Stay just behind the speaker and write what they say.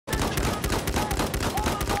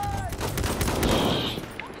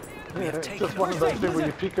Yeah, just one of those people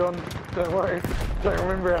you pick on. Don't worry. Don't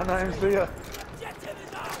remember our names, do you?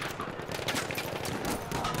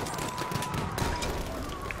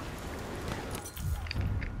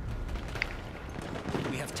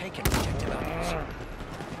 We have taken objective apples.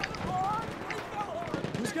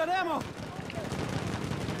 Who's got ammo?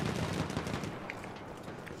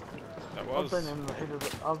 I've been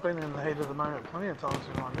in the heat of the moment plenty of times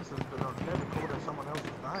with my missus, but I've never called out someone else's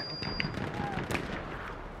name.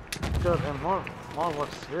 God, and my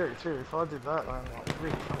wife's scary too. If I did that, I'm like,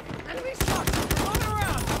 really. Enemy shot! Coming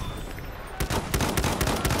around!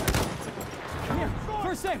 Here,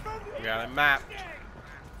 first aid! We got it mapped.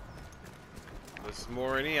 There's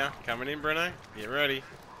more in here. Coming in, Breno. Get ready.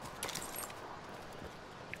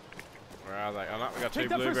 Where are they? Oh no, we got two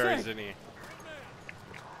blueberries in here.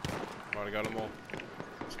 Might have got them all.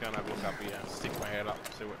 Let's go and have a look up here. Stick my head up,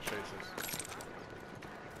 see what shoots us.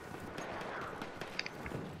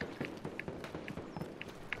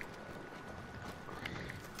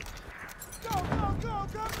 Go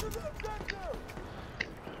to the Brento!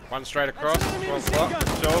 One straight across, one spot,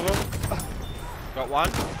 two of them. Got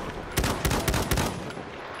one.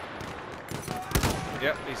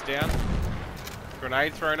 Yep, he's down.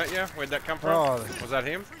 Grenade thrown at you. Where'd that come from? Oh, was that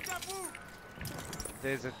him?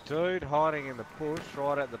 There's a dude hiding in the bush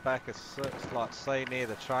right at the back of like C near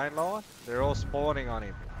the train line. They're all spawning on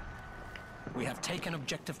him. We have taken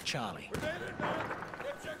objective Charlie.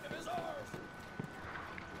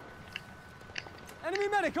 Enemy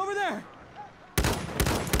medic over there!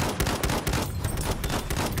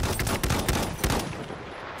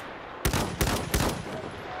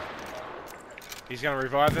 He's going to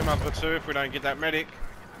revive them up for two if we don't get that medic.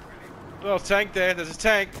 Little tank there. There's a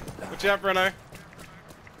tank. Watch out, Breno.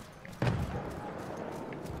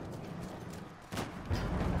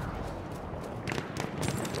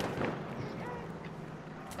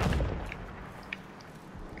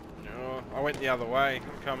 Oh, I went the other way.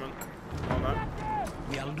 I'm coming. Oh no.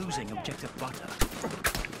 We are losing objective butter.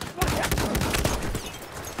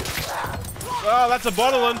 Oh, that's a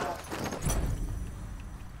bottling.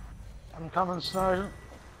 I'm coming, Snow.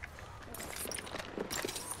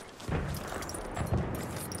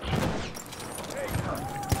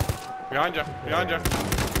 Behind you, behind you.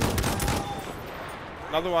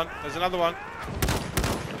 Another one, there's another one.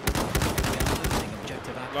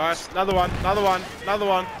 Nice, another one, another one, another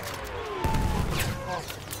one.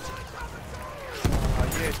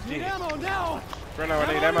 Yes, Need ammo now! Breno,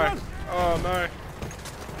 I need ammo. Oh no.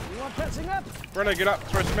 You want patching up? Breno, get up,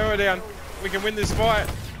 throw some ammo down. We can win this fight.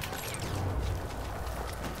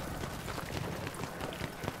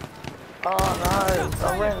 Oh no,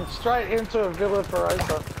 I went straight into a Villa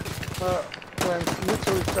Ferosa. Went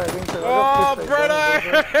literally straight into it. Oh,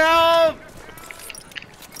 Breno, help!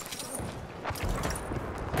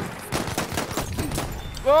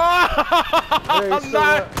 Oh,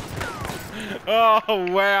 no! Oh,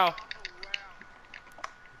 wow.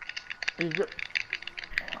 I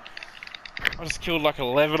just killed like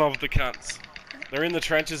 11 of the cunts. They're in the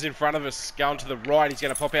trenches in front of us, going to the right. He's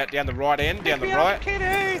going to pop out down the right end, down the right.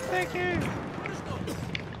 Kitty, thank you.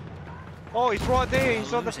 Oh, he's right there.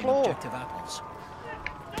 He's on the floor.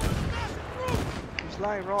 He's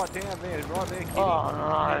laying right down there, right there, Kitty. Oh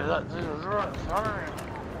no, that dude was right in front of me.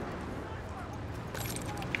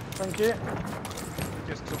 Thank you. He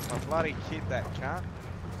just took my bloody kid, that cunt.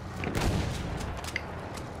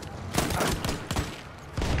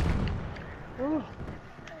 Ooh.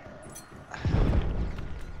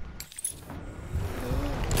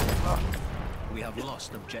 We have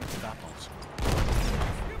lost objective apples.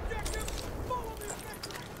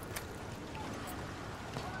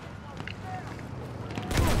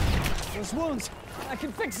 Those wounds, I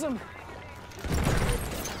can fix them.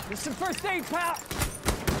 There's some first aid, pal.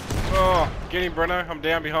 Oh, get him, Breno. I'm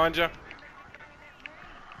down behind you.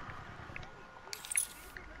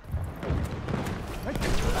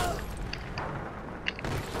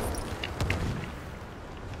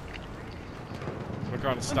 We're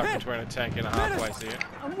kind of stuck between a tank and a half place here.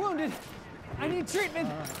 I'm wounded. I need treatment.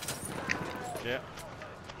 Yeah.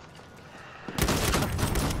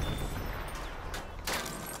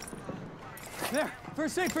 There,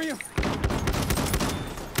 first aid for you.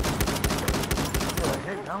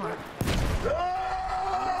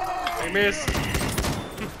 He missed.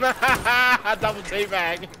 Double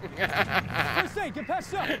teabag. First aid, get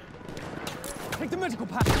patched up. Take the medical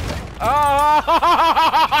pack. Oh!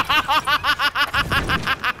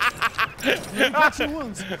 Patch your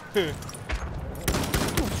wounds.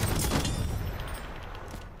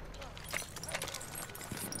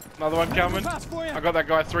 Another one coming. I got that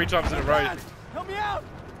guy 3 times in a row. Help me out.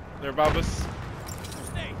 They're above us.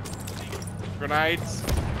 Grenades.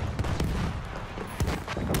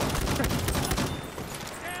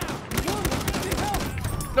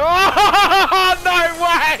 No! No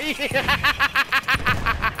way!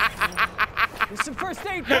 There's some first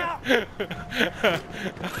aid now.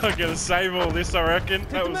 I'm gonna save all this, I reckon.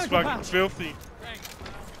 That was fucking filthy.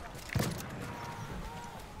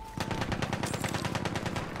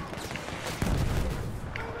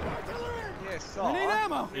 Yes, I need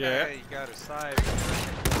ammo. Yeah. You go to save.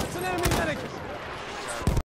 It's an enemy medic.